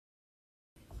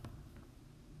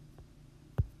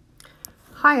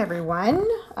Hi everyone,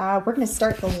 we're going to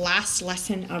start the last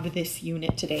lesson of this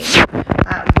unit today,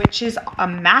 which is a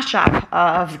mashup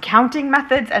of counting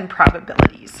methods and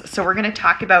probabilities. So we're going to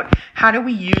talk about how do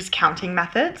we use counting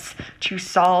methods to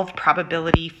solve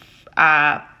probability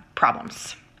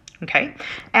problems. Okay,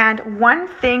 and one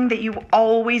thing that you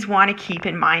always want to keep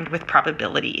in mind with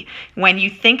probability when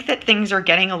you think that things are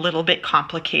getting a little bit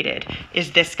complicated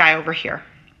is this guy over here.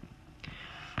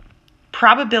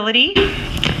 Probability,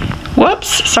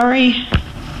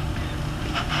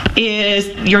 is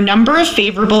your number of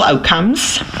favorable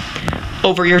outcomes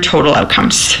over your total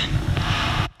outcomes.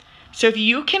 So if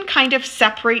you can kind of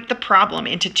separate the problem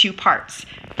into two parts,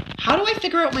 how do I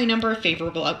figure out my number of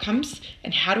favorable outcomes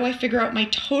and how do I figure out my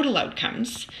total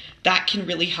outcomes? That can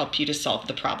really help you to solve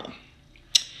the problem.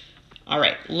 All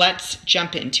right, let's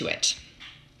jump into it.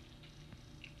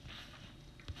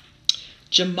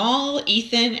 Jamal,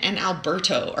 Ethan, and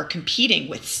Alberto are competing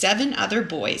with 7 other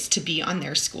boys to be on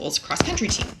their school's cross-country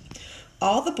team.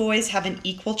 All the boys have an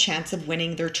equal chance of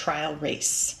winning their trial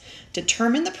race.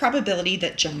 Determine the probability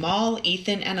that Jamal,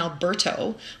 Ethan, and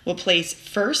Alberto will place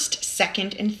first,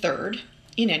 second, and third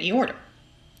in any order.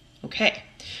 Okay,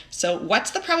 so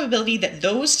what's the probability that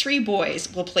those 3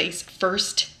 boys will place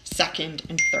first, second,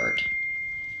 and third?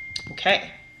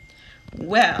 Okay,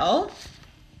 well,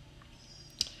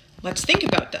 let's think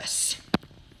about this.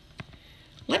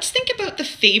 Let's think about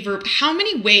how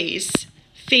many ways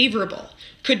favorable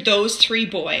could those 3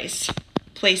 boys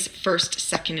place first,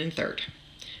 second, and third?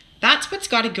 That's what's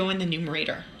got to go in the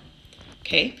numerator.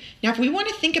 Okay, now if we want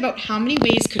to think about how many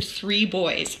ways could 3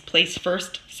 boys place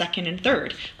first, second, and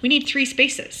third, we need 3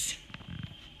 spaces.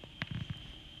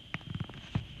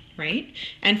 Right?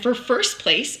 And for first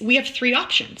place, we have 3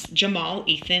 options, Jamal,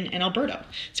 Ethan, and Alberto.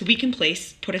 So we can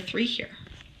put a 3 here.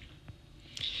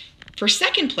 For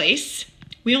second place,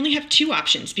 we only have 2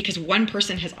 options because one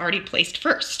person has already placed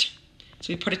first.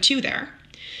 So we put a 2 there.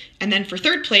 And then for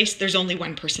third place, there's only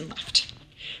one person left.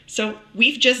 So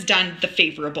we've just done the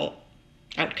favorable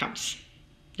outcomes,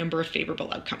 number of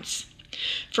favorable outcomes.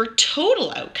 For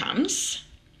total outcomes,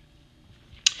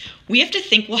 we have to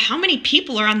think, well, how many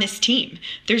people are on this team?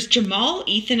 There's Jamal,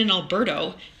 Ethan, and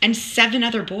Alberto, and 7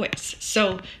 other boys.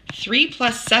 So 3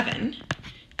 plus 7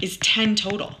 is 10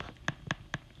 total.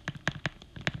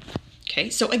 Okay,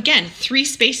 so again, 3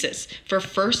 spaces for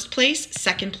first place,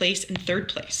 second place, and third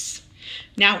place.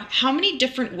 Now, how many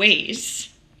different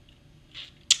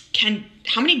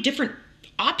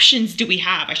options do we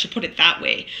have? I should put it that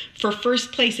way. For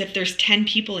first place, if there's 10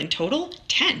 people in total,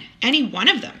 10. Any one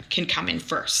of them can come in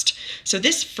first. So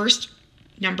this first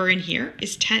number in here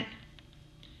is 10.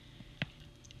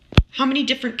 How many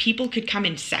different people could come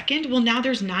in second? Well, now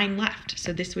there's 9 left.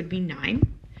 So this would be 9,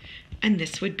 and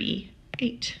this would be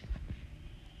 8.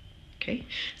 Okay,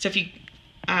 so if you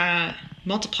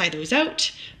multiply those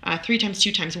out, 3 times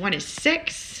 2 times 1 is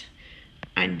 6.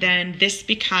 And then this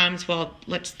becomes, well,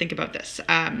 let's think about this.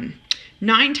 9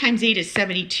 times 8 is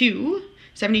 72.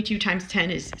 72 times 10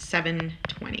 is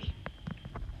 720.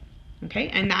 Okay,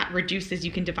 and that reduces,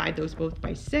 you can divide those both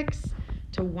by 6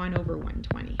 to 1 over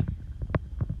 120.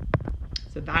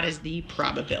 So that is the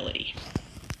probability.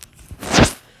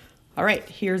 All right,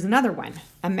 here's another one.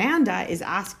 Amanda is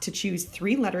asked to choose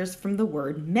 3 letters from the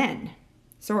word woman.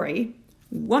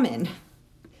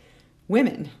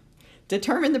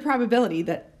 Determine the probability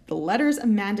that the letters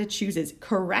Amanda chooses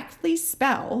correctly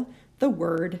spell the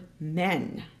word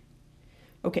men.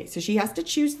 Okay, so she has to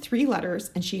choose 3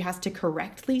 letters and she has to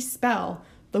correctly spell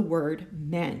the word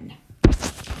men.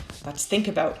 Let's think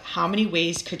about how many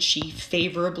ways could she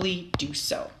favorably do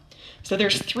so. So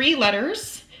there's 3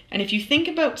 letters. And if you think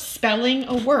about spelling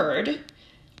a word,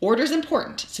 order is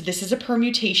important. So this is a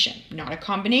permutation, not a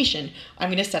combination. I'm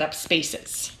going to set up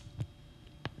spaces.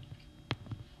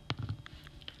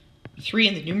 3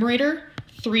 in the numerator,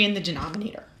 3 in the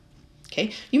denominator.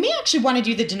 Okay, you may actually want to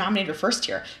do the denominator first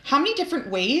here. How many different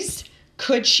ways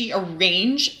could she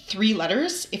arrange 3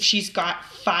 letters if she's got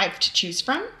 5 to choose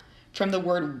from the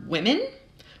word women?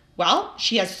 Well,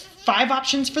 she has 5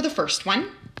 options for the first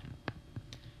one,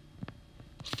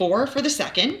 4 for the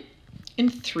second,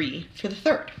 and 3 for the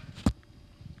third.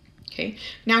 Okay,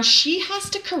 now she has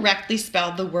to correctly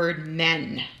spell the word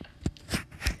men.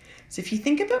 So if you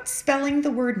think about spelling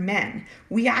the word men,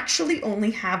 we actually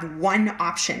only have 1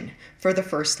 option for the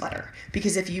first letter,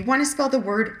 because if you want to spell the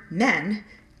word men,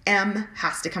 M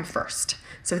has to come first.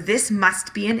 So this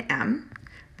must be an M,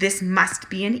 this must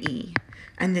be an E,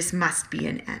 and this must be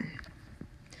an N.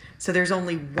 So there's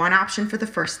only 1 option for the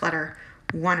first letter,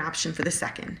 1 option for the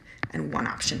second, and 1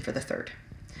 option for the third.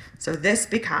 So this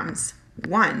becomes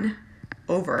 1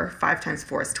 over 5 times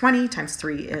 4 is 20, times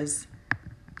 3 is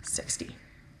 60.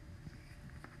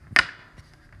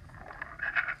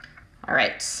 All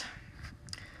right,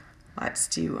 let's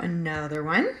do another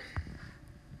one.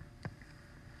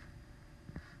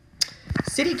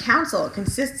 City Council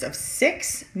consists of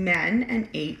 6 men and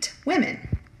 8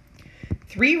 women.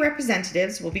 3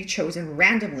 representatives will be chosen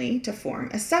randomly to form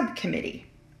a subcommittee.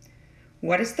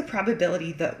 What is the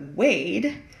probability that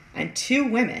Wade and 2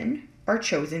 women are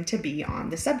chosen to be on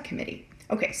the subcommittee?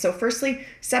 Okay, so firstly,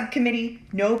 subcommittee,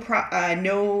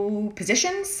 no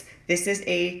positions. This is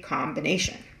a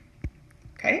combination.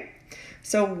 Okay,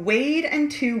 so Wade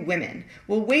and 2 women.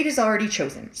 Well, Wade is already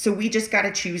chosen, so we just got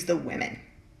to choose the women.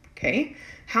 Okay,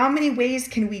 how many ways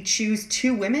can we choose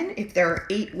 2 women if there are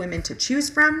 8 women to choose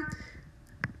from?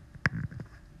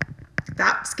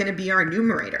 That's going to be our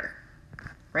numerator,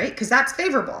 right? Because that's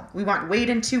favorable. We want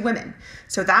Wade and 2 women.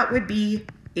 So that would be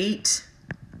 8,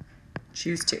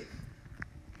 choose 2.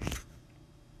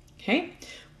 Okay,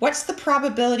 what's the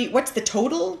probability, what's the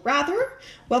total rather?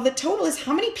 Well, the total is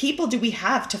how many people do we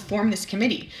have to form this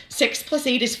committee? 6 plus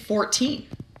 8 is 14.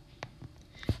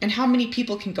 And how many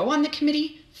people can go on the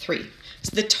committee? 3.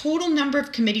 So the total number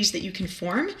of committees that you can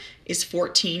form is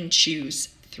 14, choose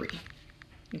 3.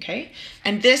 Okay,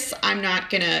 and this I'm not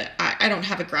gonna, I don't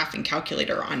have a graphing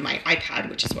calculator on my iPad,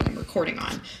 which is what I'm recording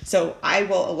on. So I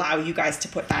will allow you guys to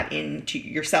put that into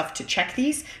yourself to check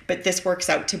these, but this works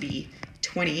out to be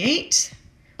 28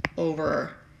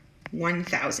 over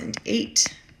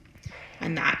 1008,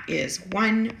 and that is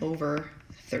 1 over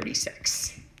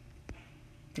 36.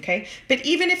 Okay, but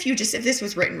even if you just, if this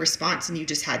was written response and you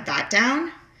just had that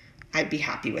down, I'd be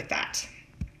happy with that.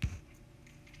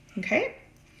 Okay.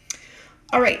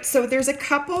 All right, so there's a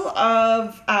couple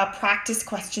of practice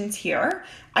questions here.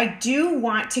 I do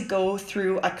want to go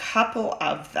through a couple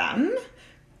of them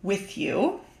with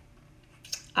you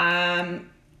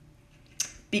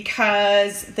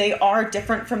because they are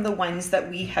different from the ones that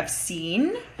we have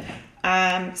seen.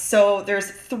 So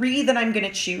there's 3 that I'm going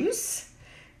to choose,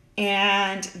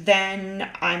 and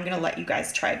then I'm going to let you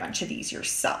guys try a bunch of these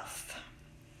yourself.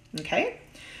 Okay?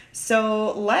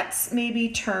 So let's maybe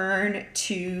turn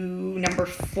to number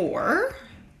 4,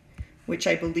 which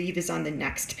I believe is on the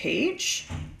next page.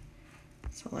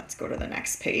 So let's go to the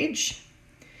next page.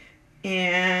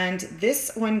 And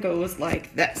this one goes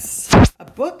like this. A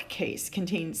bookcase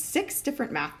contains 6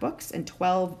 different math books and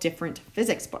 12 different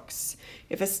physics books.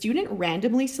 If a student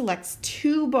randomly selects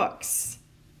 2 books,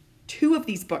 2 of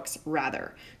these books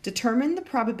rather, determine the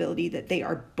probability that they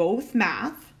are both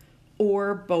math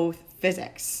or both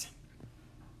physics.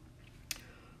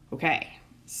 Okay,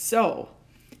 so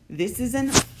this is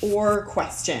an or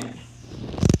question.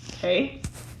 Okay,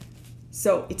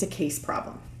 so it's a case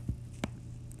problem.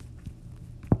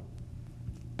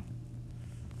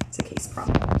 It's a case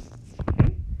problem.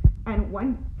 Okay? And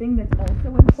one thing that's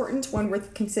also important when we're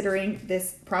considering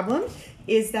this problem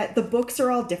is that the books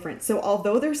are all different. So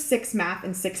although there's 6 math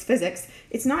and 6 physics,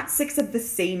 it's not 6 of the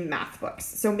same math books.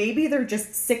 So maybe they're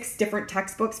just 6 different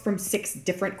textbooks from 6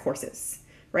 different courses,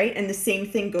 right? And the same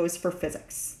thing goes for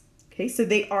physics. Okay, so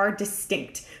they are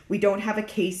distinct. We don't have a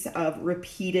case of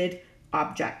repeated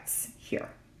objects here.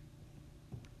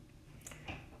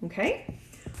 Okay,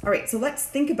 all right, so let's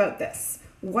think about this.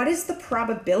 What is the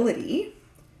probability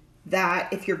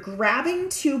that if you're grabbing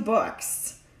 2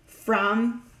 books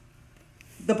from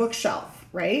the bookshelf,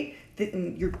 right, that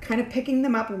you're kind of picking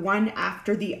them up one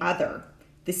after the other?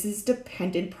 This is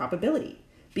dependent probability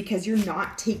because you're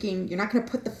not going to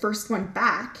put the first one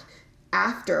back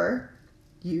after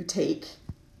you take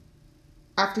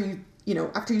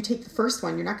the first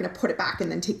one. You're not going to put it back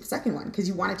and then take the second one because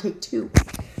you want to take 2.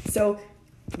 So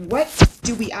what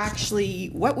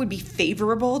would be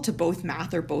favorable to both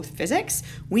math or both physics?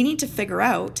 We need to figure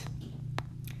out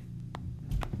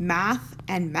math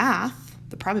and math,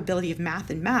 the probability of math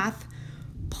and math,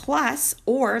 plus,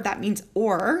 or that means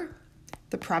or,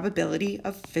 the probability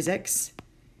of physics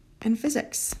and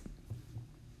physics.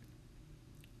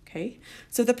 Okay,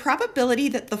 so the probability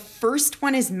that the first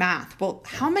one is math, well,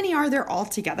 how many are there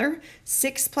altogether?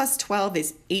 6 plus 12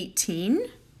 is 18.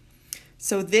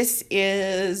 So this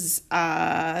is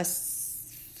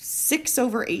 6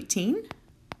 over 18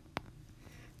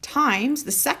 times,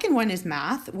 the second one is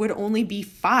math, would only be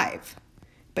 5,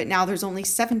 but now there's only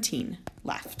 17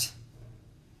 left.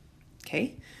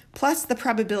 Okay, plus the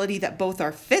probability that both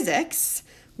are physics,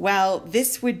 well,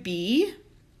 this would be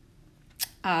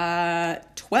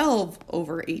 12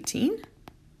 over 18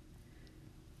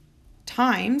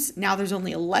 times, now there's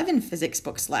only 11 physics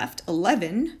books left,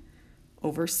 11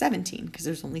 over 17, because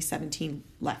there's only 17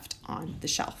 left on the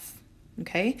shelf.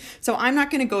 Okay, so I'm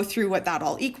not going to go through what that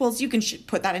all equals. You can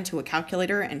put that into a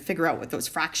calculator and figure out what those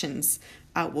fractions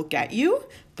will get you,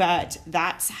 but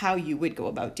that's how you would go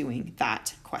about doing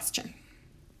that question.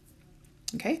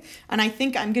 Okay, and I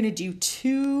think I'm going to do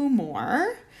two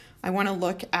more. I want to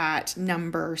look at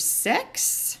number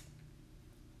 6,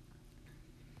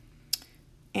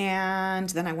 and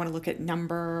then I want to look at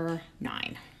number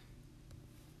 9.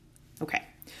 Okay.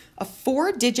 A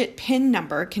 4-digit PIN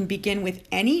number can begin with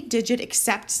any digit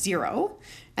except 0,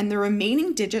 and the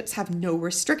remaining digits have no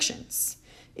restrictions.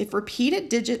 If repeated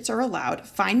digits are allowed,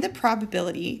 find the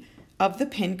probability of the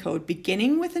PIN code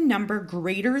beginning with a number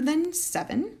greater than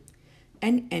 7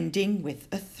 and ending with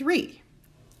a 3.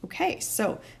 Okay,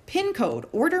 so PIN code,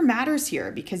 order matters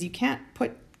here because you can't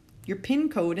put your PIN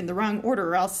code in the wrong order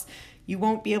or else you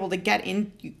won't be able to get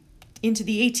into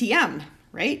the ATM,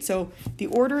 right? So the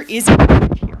order is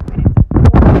important here.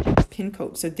 PIN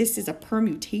code. So this is a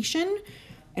permutation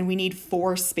and we need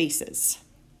 4 spaces.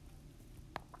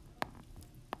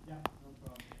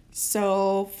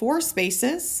 So 4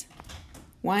 spaces,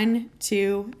 1,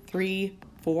 2, 3,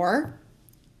 4.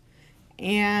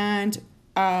 And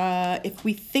if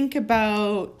we think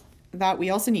about that, we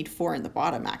also need 4 in the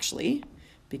bottom actually,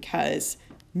 because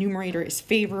numerator is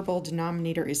favorable,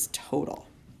 denominator is total.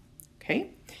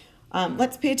 Okay.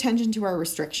 Let's pay attention to our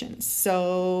restrictions.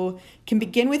 So can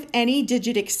begin with any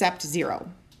digit except 0.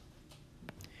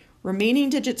 Remaining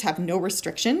digits have no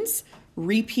restrictions.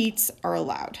 Repeats are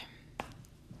allowed.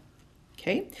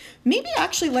 Okay, maybe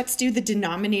actually let's do the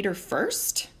denominator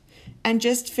first and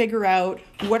just figure out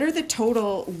what are the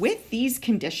total, with these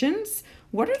conditions,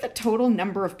 what are the total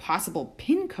number of possible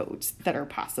PIN codes that are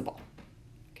possible?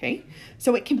 Okay,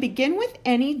 so it can begin with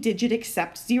any digit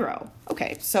except 0.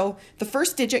 Okay, so the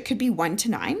first digit could be 1 to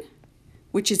 9,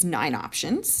 which is 9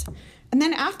 options. And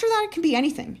then after that, it can be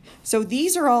anything. So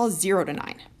these are all 0 to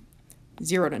 9,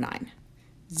 0 to 9,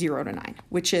 0 to 9,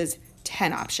 which is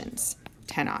 10 options,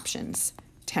 10 options,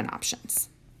 10 options.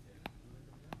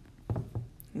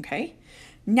 Okay,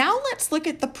 now let's look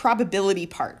at the probability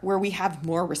part where we have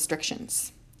more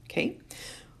restrictions. Okay.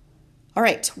 All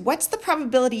right, what's the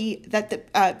probability that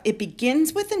it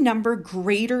begins with a number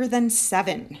greater than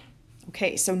 7?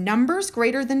 Okay, so numbers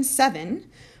greater than 7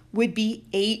 would be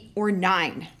 8 or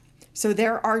 9. So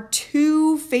there are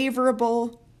 2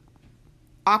 favorable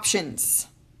options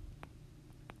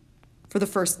for the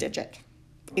first digit,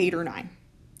 8 or 9.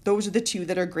 Those are the 2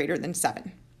 that are greater than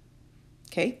 7.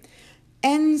 Okay,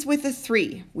 ends with a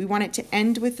 3. We want it to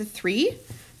end with a 3.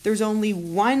 There's only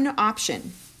 1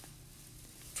 option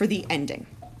for the ending.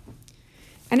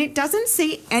 And it doesn't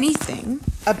say anything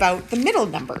about the middle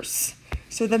numbers.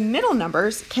 So the middle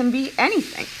numbers can be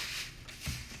anything.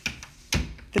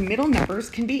 The middle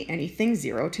numbers can be anything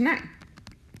 0 to 9.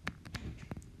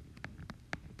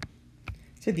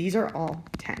 So these are all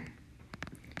 10.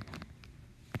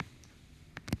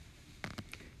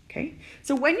 Okay,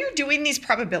 so when you're doing these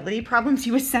probability problems,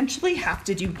 you essentially have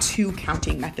to do 2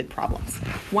 counting method problems.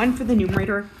 One for the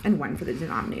numerator and one for the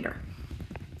denominator.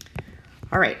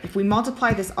 All right, if we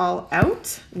multiply this all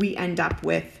out, we end up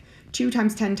with 2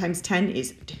 times 10 times 10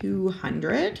 is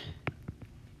 200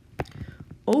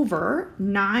 over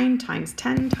 9 times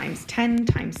 10 times 10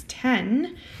 times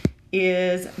 10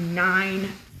 is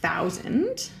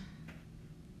 9,000.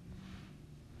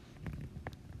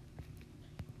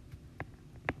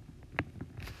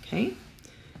 Okay,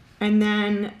 and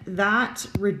then that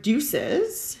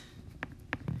reduces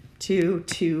to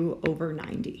 2 over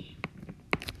 90.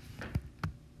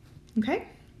 Okay.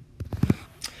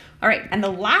 All right, and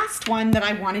the last one that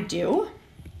I want to do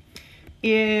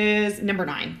is number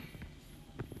 9.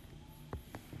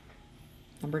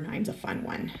 Number 9's a fun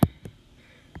one.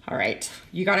 All right,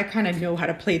 you got to kind of know how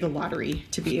to play the lottery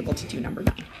to be able to do number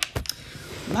 9.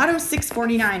 Lotto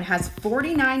 649 has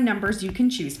 49 numbers you can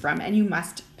choose from, and you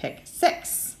must pick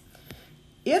 6.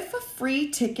 If a free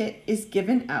ticket is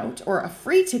given out, or a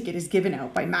free ticket is given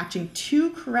out by matching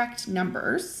 2 correct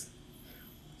numbers.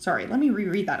 Sorry, let me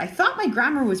reread that. I thought my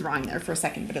grammar was wrong there for a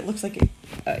second, but it looks like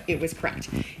it was correct.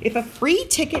 If a free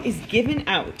ticket is given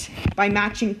out by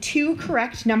matching 2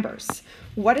 correct numbers,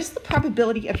 what is the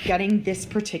probability of getting this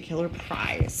particular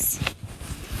prize?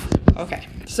 Okay,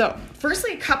 so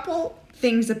firstly, a couple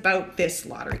things about this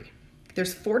lottery.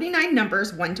 There's 49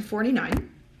 numbers, 1 to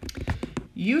 49.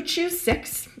 You choose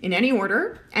 6 in any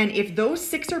order, and if those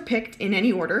 6 are picked in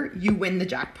any order, you win the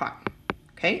jackpot.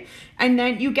 Okay, and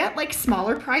then you get like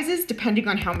smaller prizes depending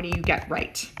on how many you get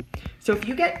right. So if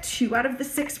you get 2 out of the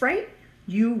 6 right,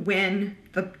 you win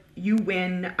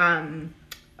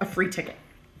a free ticket.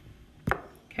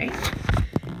 Okay,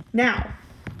 now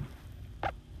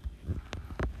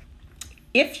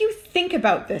If you think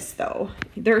about this though,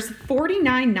 there's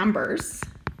 49 numbers.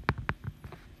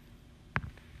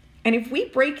 And if we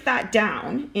break that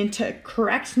down into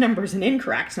correct numbers and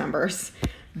incorrect numbers,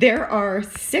 there are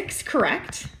 6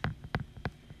 correct,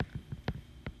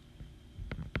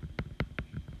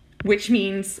 which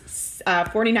means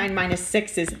 49 minus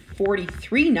 6 is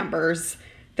 43 numbers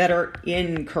that are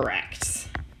incorrect.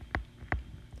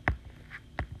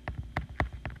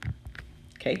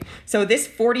 Okay, so this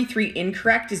 43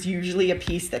 incorrect is usually a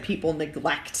piece that people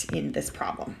neglect in this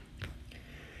problem.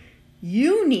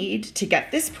 You need to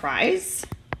get this prize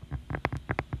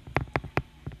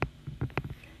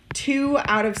 2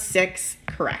 out of 6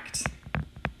 correct.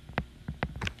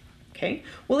 Okay,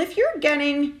 well, if you're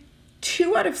getting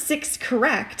 2 out of 6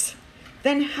 correct,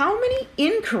 then how many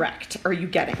incorrect are you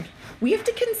getting? We have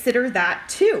to consider that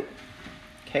too,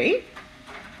 okay?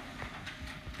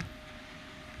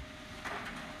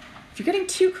 If you're getting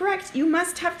 2 correct, you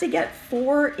must have to get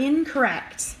 4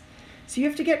 incorrect. So you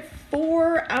have to get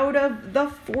 4 out of the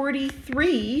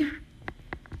 43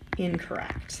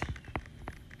 incorrect.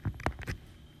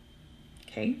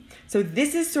 Okay, so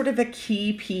this is sort of a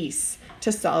key piece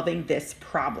to solving this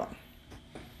problem.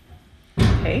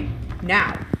 Okay,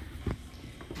 now,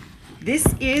 this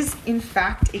is in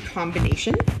fact a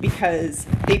combination because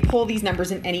they pull these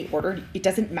numbers in any order. It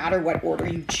doesn't matter what order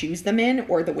you choose them in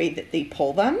or the way that they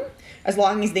pull them. As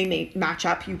long as they match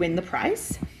up, you win the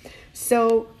prize.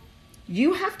 So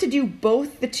you have to do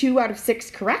both the 2 out of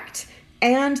 6 correct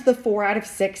and the 4 out of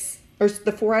 6, or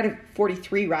the 4 out of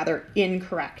 43 rather,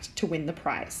 incorrect to win the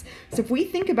prize. So if we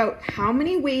think about how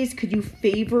many ways could you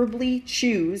favorably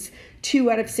choose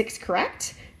 2 out of 6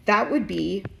 correct, that would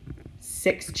be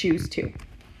 6 choose 2.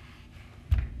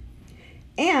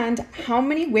 And how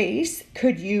many ways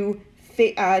could you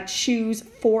choose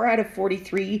 4 out of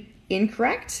 43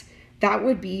 incorrect? That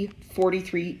would be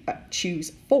 43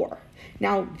 choose 4.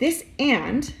 Now this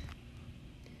and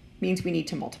means we need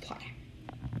to multiply.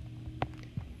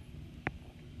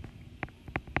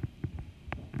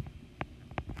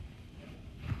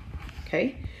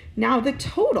 Okay, now the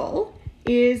total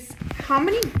is how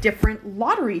many different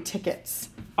lottery tickets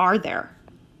are there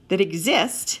that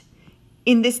exist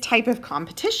in this type of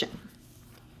competition?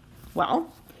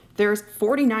 Well, there's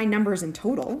 49 numbers in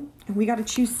total, and we got to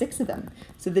choose 6 of them.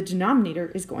 So the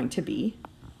denominator is going to be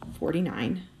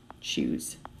 49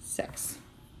 choose 6.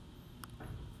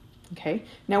 Okay,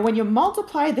 now when you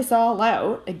multiply this all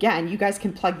out, again, you guys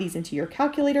can plug these into your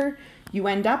calculator. You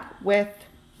end up with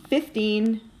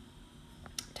 15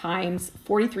 times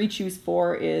 43 choose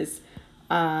 4 is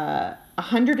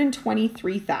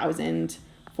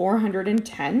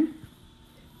 123,410.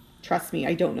 Trust me,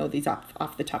 I don't know these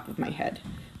off the top of my head.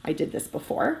 I did this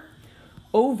before.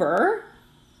 Over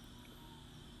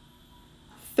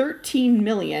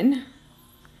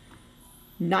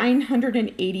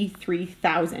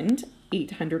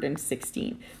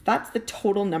 13,983,816. That's the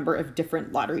total number of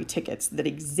different lottery tickets that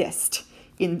exist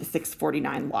in the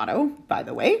 649 lotto, by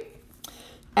the way.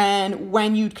 And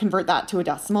when you convert that to a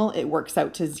decimal, it works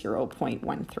out to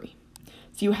 0.13.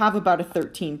 So you have about a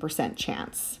 13%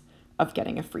 chance of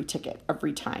getting a free ticket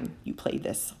every time you play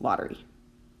this lottery.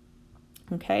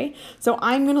 Okay, so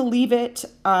I'm going to leave it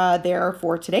there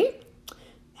for today,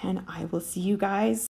 and I will see you guys